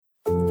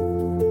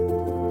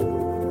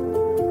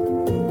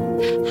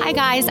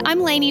Hi guys,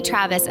 I'm Lainey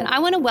Travis, and I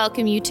want to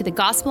welcome you to the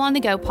Gospel on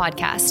the Go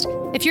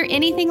podcast. If you're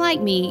anything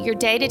like me, your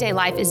day-to-day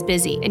life is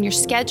busy and your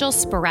schedule's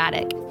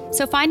sporadic.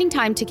 So finding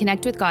time to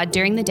connect with God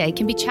during the day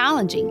can be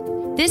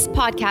challenging. This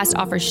podcast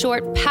offers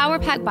short,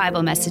 power-packed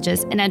Bible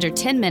messages in under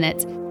 10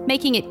 minutes,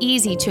 making it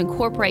easy to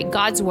incorporate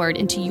God's Word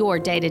into your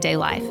day-to-day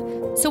life.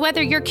 So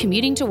whether you're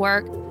commuting to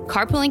work,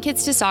 carpooling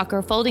kids to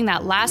soccer, folding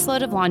that last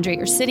load of laundry,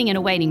 or sitting in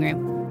a waiting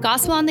room,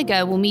 Gospel on the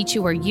Go will meet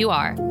you where you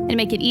are and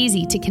make it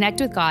easy to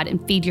connect with God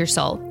and feed your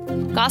soul.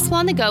 Gospel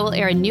on the Go will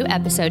air a new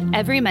episode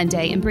every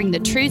Monday and bring the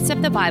truths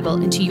of the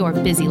Bible into your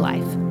busy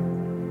life.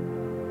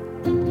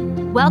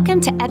 Welcome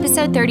to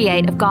episode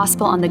 38 of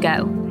Gospel on the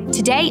Go.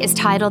 Today is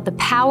titled The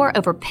Power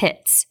Over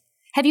Pits.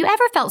 Have you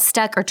ever felt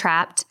stuck or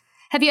trapped?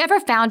 Have you ever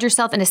found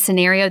yourself in a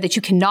scenario that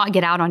you cannot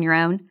get out on your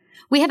own?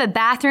 We have a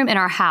bathroom in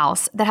our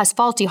house that has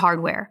faulty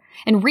hardware,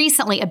 and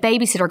recently a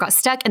babysitter got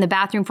stuck in the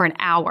bathroom for an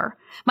hour.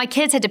 My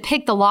kids had to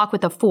pick the lock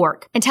with a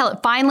fork until it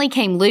finally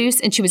came loose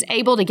and she was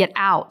able to get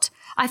out.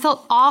 I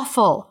felt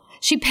awful.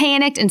 She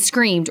panicked and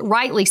screamed,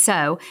 rightly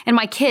so, and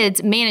my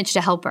kids managed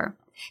to help her.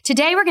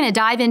 Today we're going to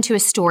dive into a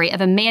story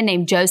of a man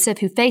named Joseph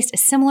who faced a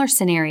similar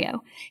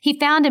scenario. He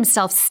found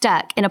himself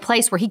stuck in a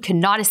place where he could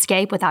not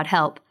escape without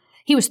help.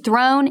 He was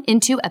thrown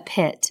into a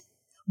pit.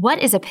 What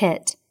is a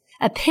pit?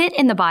 A pit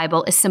in the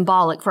Bible is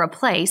symbolic for a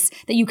place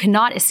that you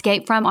cannot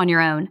escape from on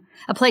your own,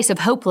 a place of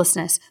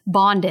hopelessness,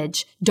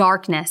 bondage,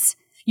 darkness.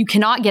 You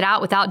cannot get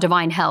out without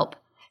divine help.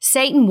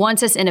 Satan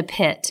wants us in a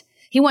pit.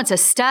 He wants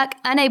us stuck,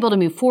 unable to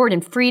move forward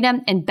in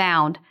freedom and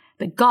bound,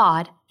 but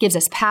God gives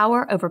us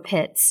power over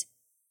pits.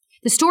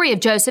 The story of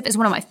Joseph is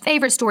one of my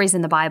favorite stories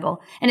in the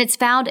Bible, and it's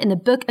found in the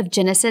book of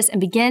Genesis and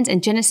begins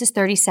in Genesis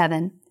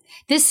 37.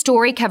 This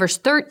story covers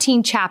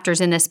 13 chapters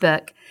in this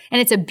book,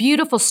 and it's a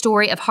beautiful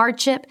story of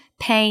hardship,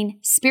 pain,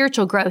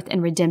 spiritual growth,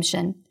 and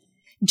redemption.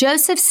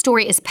 Joseph's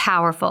story is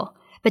powerful,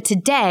 but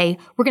today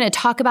we're going to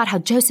talk about how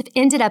Joseph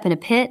ended up in a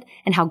pit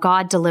and how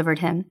God delivered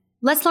him.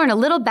 Let's learn a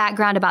little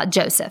background about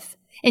Joseph.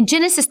 In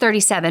Genesis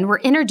 37, we're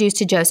introduced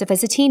to Joseph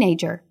as a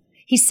teenager.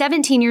 He's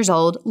 17 years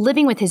old,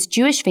 living with his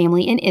Jewish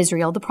family in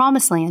Israel, the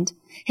Promised Land.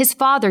 His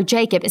father,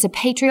 Jacob, is a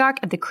patriarch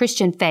of the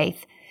Christian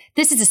faith.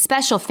 This is a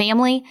special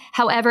family.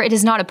 However, it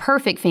is not a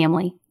perfect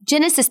family.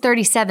 Genesis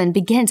 37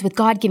 begins with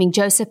God giving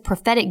Joseph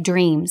prophetic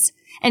dreams,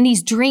 and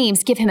these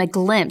dreams give him a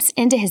glimpse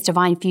into his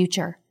divine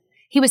future.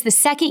 He was the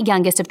second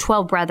youngest of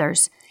 12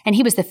 brothers, and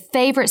he was the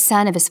favorite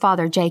son of his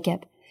father,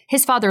 Jacob.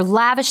 His father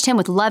lavished him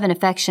with love and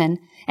affection,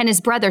 and his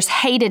brothers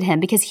hated him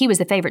because he was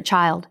the favorite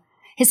child.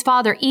 His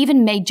father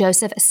even made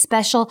Joseph a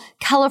special,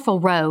 colorful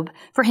robe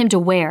for him to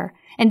wear,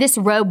 and this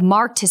robe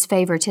marked his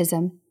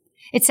favoritism.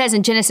 It says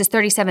in Genesis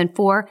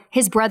 37:4,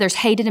 his brothers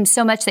hated him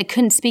so much they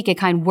couldn't speak a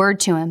kind word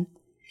to him.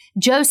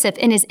 Joseph,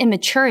 in his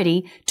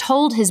immaturity,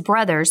 told his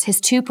brothers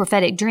his two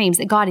prophetic dreams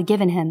that God had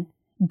given him.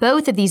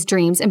 Both of these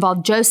dreams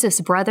involved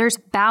Joseph's brothers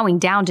bowing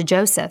down to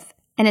Joseph.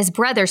 And his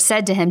brothers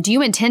said to him, "Do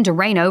you intend to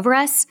reign over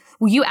us?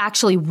 Will you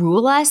actually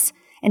rule us?"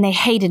 And they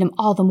hated him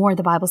all the more,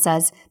 the Bible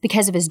says,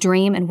 because of his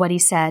dream and what he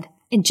said.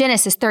 In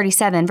Genesis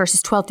 37,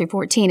 verses 12 through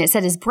 14, it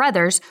said his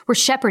brothers were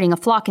shepherding a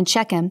flock in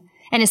Shechem,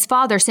 and his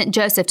father sent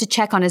Joseph to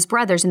check on his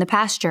brothers in the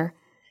pasture.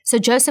 So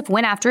Joseph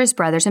went after his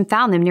brothers and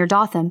found them near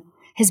Dothan.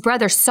 His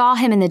brothers saw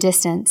him in the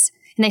distance,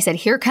 and they said,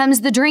 "Here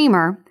comes the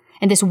dreamer."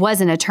 And this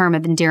wasn't a term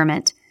of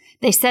endearment.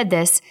 They said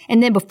this,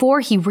 and then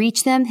before he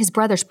reached them, his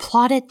brothers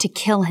plotted to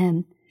kill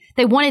him.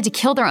 They wanted to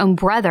kill their own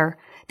brother.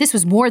 This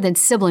was more than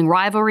sibling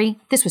rivalry.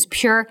 This was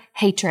pure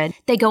hatred.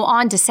 They go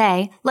on to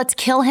say, "Let's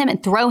kill him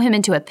and throw him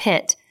into a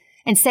pit,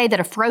 and say that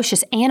a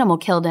ferocious animal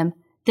killed him.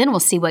 Then we'll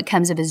see what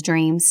comes of his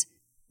dreams."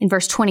 In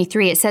verse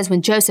 23, it says,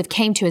 when Joseph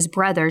came to his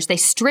brothers, they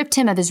stripped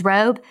him of his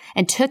robe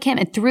and took him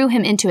and threw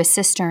him into a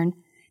cistern.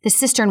 The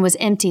cistern was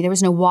empty. There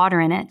was no water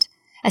in it.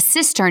 A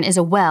cistern is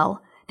a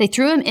well. They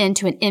threw him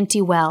into an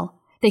empty well.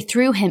 They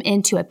threw him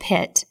into a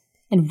pit.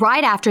 And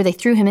right after they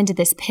threw him into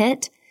this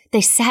pit,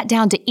 they sat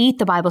down to eat,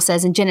 the Bible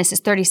says in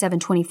Genesis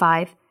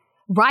 37:25.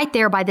 Right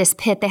there by this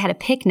pit, they had a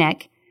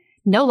picnic.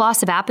 No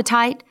loss of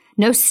appetite,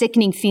 no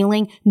sickening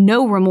feeling,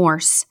 no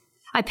remorse.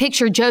 I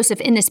picture Joseph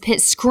in this pit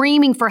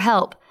screaming for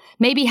help,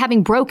 maybe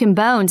having broken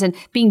bones and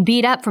being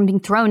beat up from being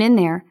thrown in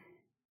there.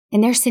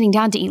 And they're sitting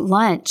down to eat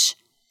lunch.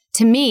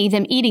 To me,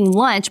 them eating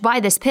lunch by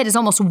this pit is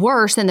almost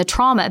worse than the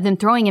trauma of them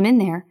throwing him in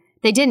there.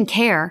 They didn't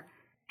care.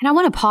 And I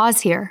want to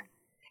pause here.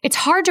 It's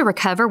hard to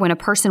recover when a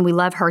person we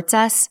love hurts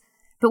us,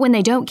 but when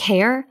they don't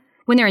care,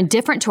 when they're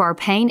indifferent to our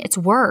pain, it's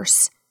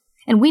worse.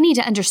 And we need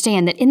to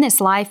understand that in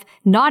this life,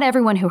 not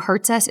everyone who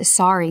hurts us is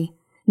sorry.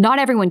 Not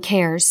everyone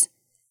cares,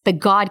 but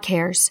God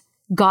cares.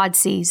 God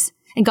sees.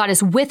 And God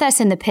is with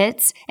us in the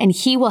pits, and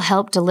He will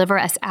help deliver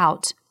us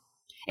out.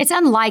 It's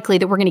unlikely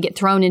that we're going to get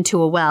thrown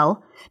into a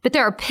well, but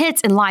there are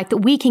pits in life that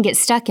we can get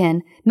stuck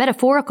in,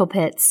 metaphorical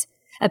pits.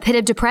 A pit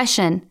of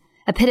depression,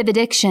 a pit of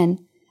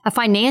addiction, a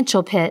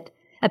financial pit,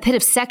 a pit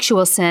of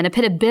sexual sin, a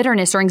pit of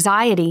bitterness or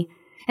anxiety.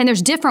 And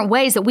there's different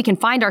ways that we can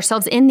find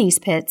ourselves in these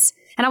pits.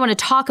 And I want to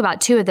talk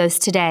about two of those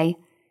today.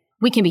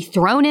 We can be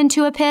thrown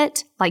into a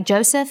pit, like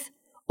Joseph,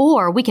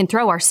 or we can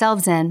throw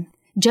ourselves in.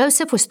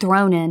 Joseph was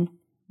thrown in.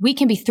 We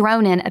can be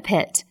thrown in a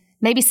pit.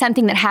 Maybe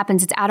something that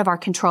happens that's out of our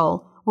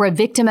control. We're a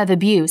victim of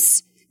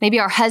abuse. Maybe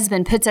our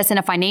husband puts us in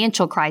a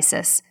financial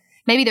crisis.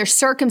 Maybe there's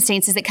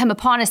circumstances that come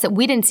upon us that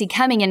we didn't see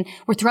coming and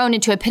we're thrown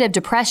into a pit of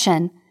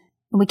depression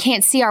and we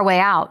can't see our way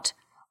out.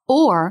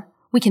 Or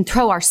we can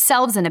throw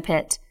ourselves in a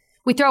pit.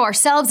 We throw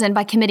ourselves in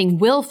by committing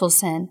willful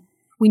sin.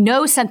 We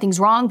know something's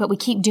wrong, but we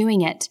keep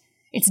doing it.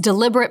 It's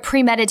deliberate,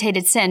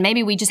 premeditated sin.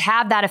 Maybe we just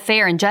have that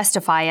affair and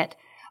justify it.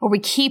 Or we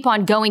keep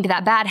on going to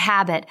that bad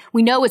habit.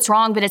 We know it's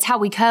wrong, but it's how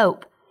we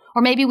cope.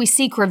 Or maybe we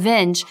seek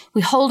revenge.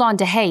 We hold on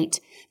to hate.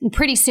 And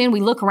pretty soon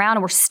we look around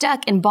and we're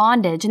stuck in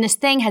bondage. And this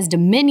thing has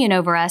dominion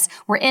over us.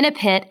 We're in a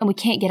pit and we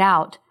can't get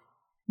out.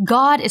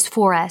 God is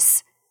for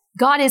us.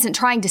 God isn't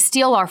trying to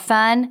steal our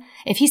fun.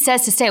 If he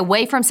says to stay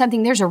away from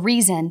something, there's a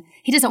reason.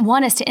 He doesn't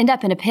want us to end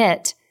up in a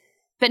pit.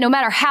 But no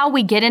matter how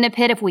we get in a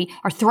pit, if we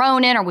are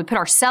thrown in or we put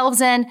ourselves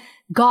in,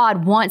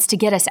 God wants to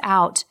get us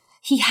out.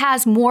 He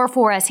has more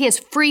for us. He has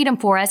freedom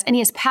for us, and he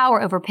has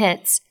power over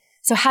pits.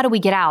 So how do we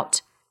get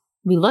out?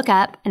 We look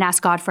up and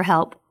ask God for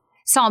help.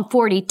 Psalm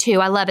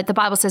 42, I love it. The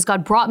Bible says,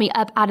 God brought me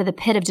up out of the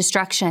pit of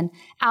destruction,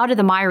 out of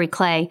the miry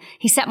clay.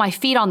 He set my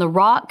feet on the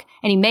rock,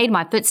 and he made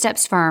my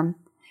footsteps firm.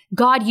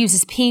 God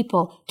uses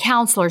people,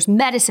 counselors,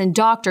 medicine,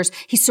 doctors.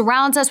 He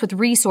surrounds us with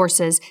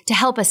resources to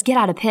help us get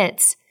out of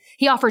pits.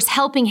 He offers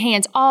helping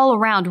hands all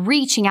around,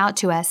 reaching out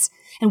to us.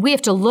 And we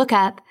have to look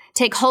up,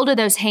 take hold of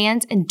those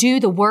hands, and do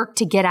the work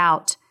to get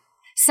out.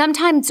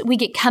 Sometimes we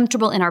get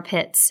comfortable in our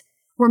pits.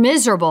 We're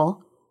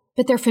miserable,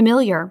 but they're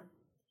familiar.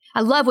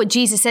 I love what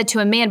Jesus said to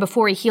a man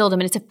before he healed him,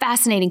 and it's a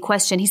fascinating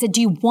question. He said,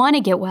 do you want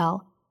to get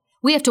well?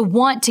 We have to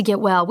want to get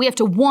well. We have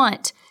to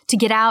want to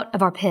get out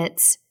of our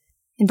pits.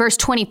 In verse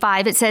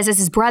 25, it says, as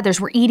his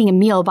brothers were eating a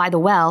meal by the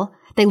well,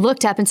 they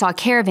looked up and saw a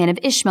caravan of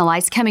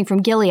Ishmaelites coming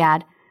from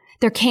Gilead.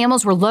 Their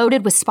camels were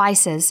loaded with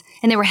spices,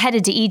 and they were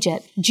headed to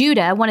Egypt.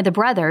 Judah, one of the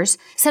brothers,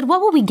 said,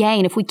 what will we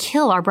gain if we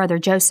kill our brother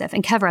Joseph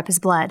and cover up his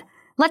blood?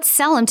 Let's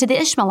sell him to the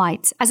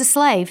Ishmaelites as a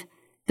slave.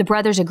 The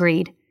brothers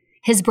agreed.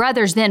 His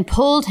brothers then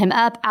pulled him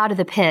up out of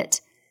the pit.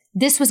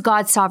 This was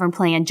God's sovereign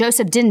plan.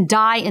 Joseph didn't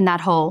die in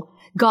that hole.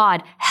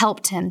 God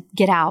helped him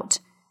get out.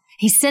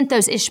 He sent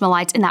those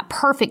Ishmaelites in that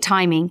perfect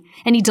timing,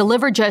 and he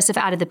delivered Joseph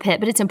out of the pit.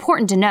 But it's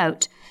important to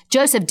note,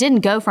 Joseph didn't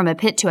go from a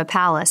pit to a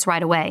palace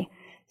right away.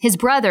 His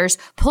brothers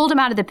pulled him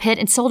out of the pit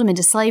and sold him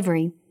into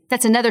slavery.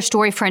 That's another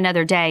story for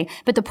another day.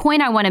 But the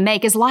point I want to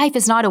make is life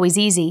is not always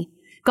easy.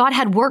 God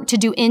had work to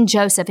do in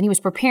Joseph, and he was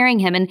preparing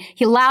him, and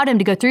he allowed him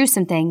to go through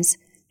some things.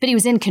 But he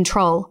was in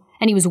control,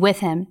 and he was with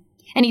him.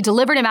 And he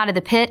delivered him out of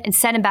the pit and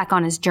set him back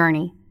on his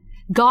journey.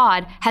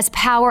 God has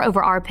power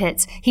over our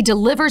pits. He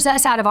delivers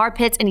us out of our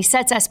pits, and he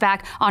sets us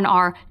back on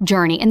our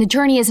journey. And the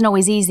journey isn't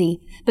always easy,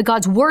 but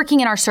God's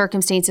working in our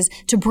circumstances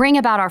to bring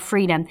about our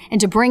freedom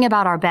and to bring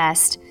about our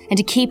best and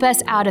to keep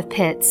us out of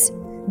pits.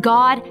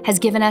 God has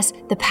given us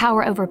the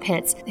power over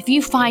pits. If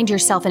you find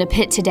yourself in a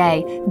pit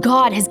today,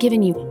 God has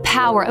given you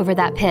power over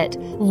that pit.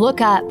 Look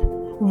up,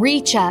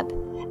 reach up,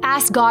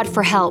 ask God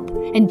for help,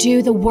 and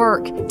do the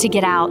work to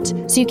get out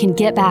so you can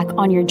get back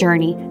on your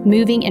journey,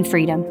 moving in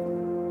freedom.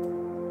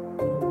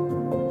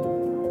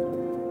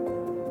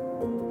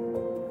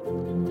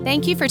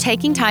 Thank you for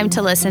taking time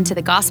to listen to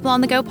the Gospel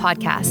on the Go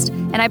podcast,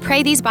 and I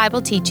pray these Bible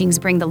teachings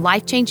bring the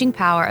life-changing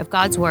power of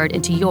God's Word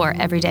into your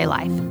everyday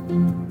life.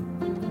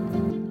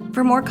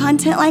 For more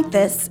content like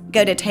this,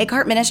 go to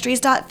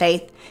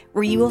takeheartministries.faith,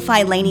 where you will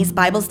find Lainey's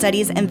Bible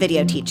studies and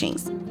video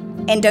teachings.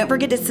 And don't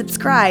forget to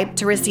subscribe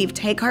to receive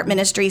Take Heart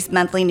Ministries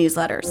monthly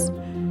newsletters.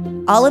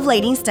 All of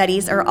Lainey's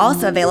studies are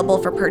also available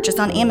for purchase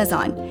on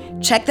Amazon.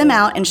 Check them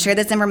out and share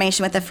this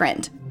information with a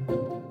friend.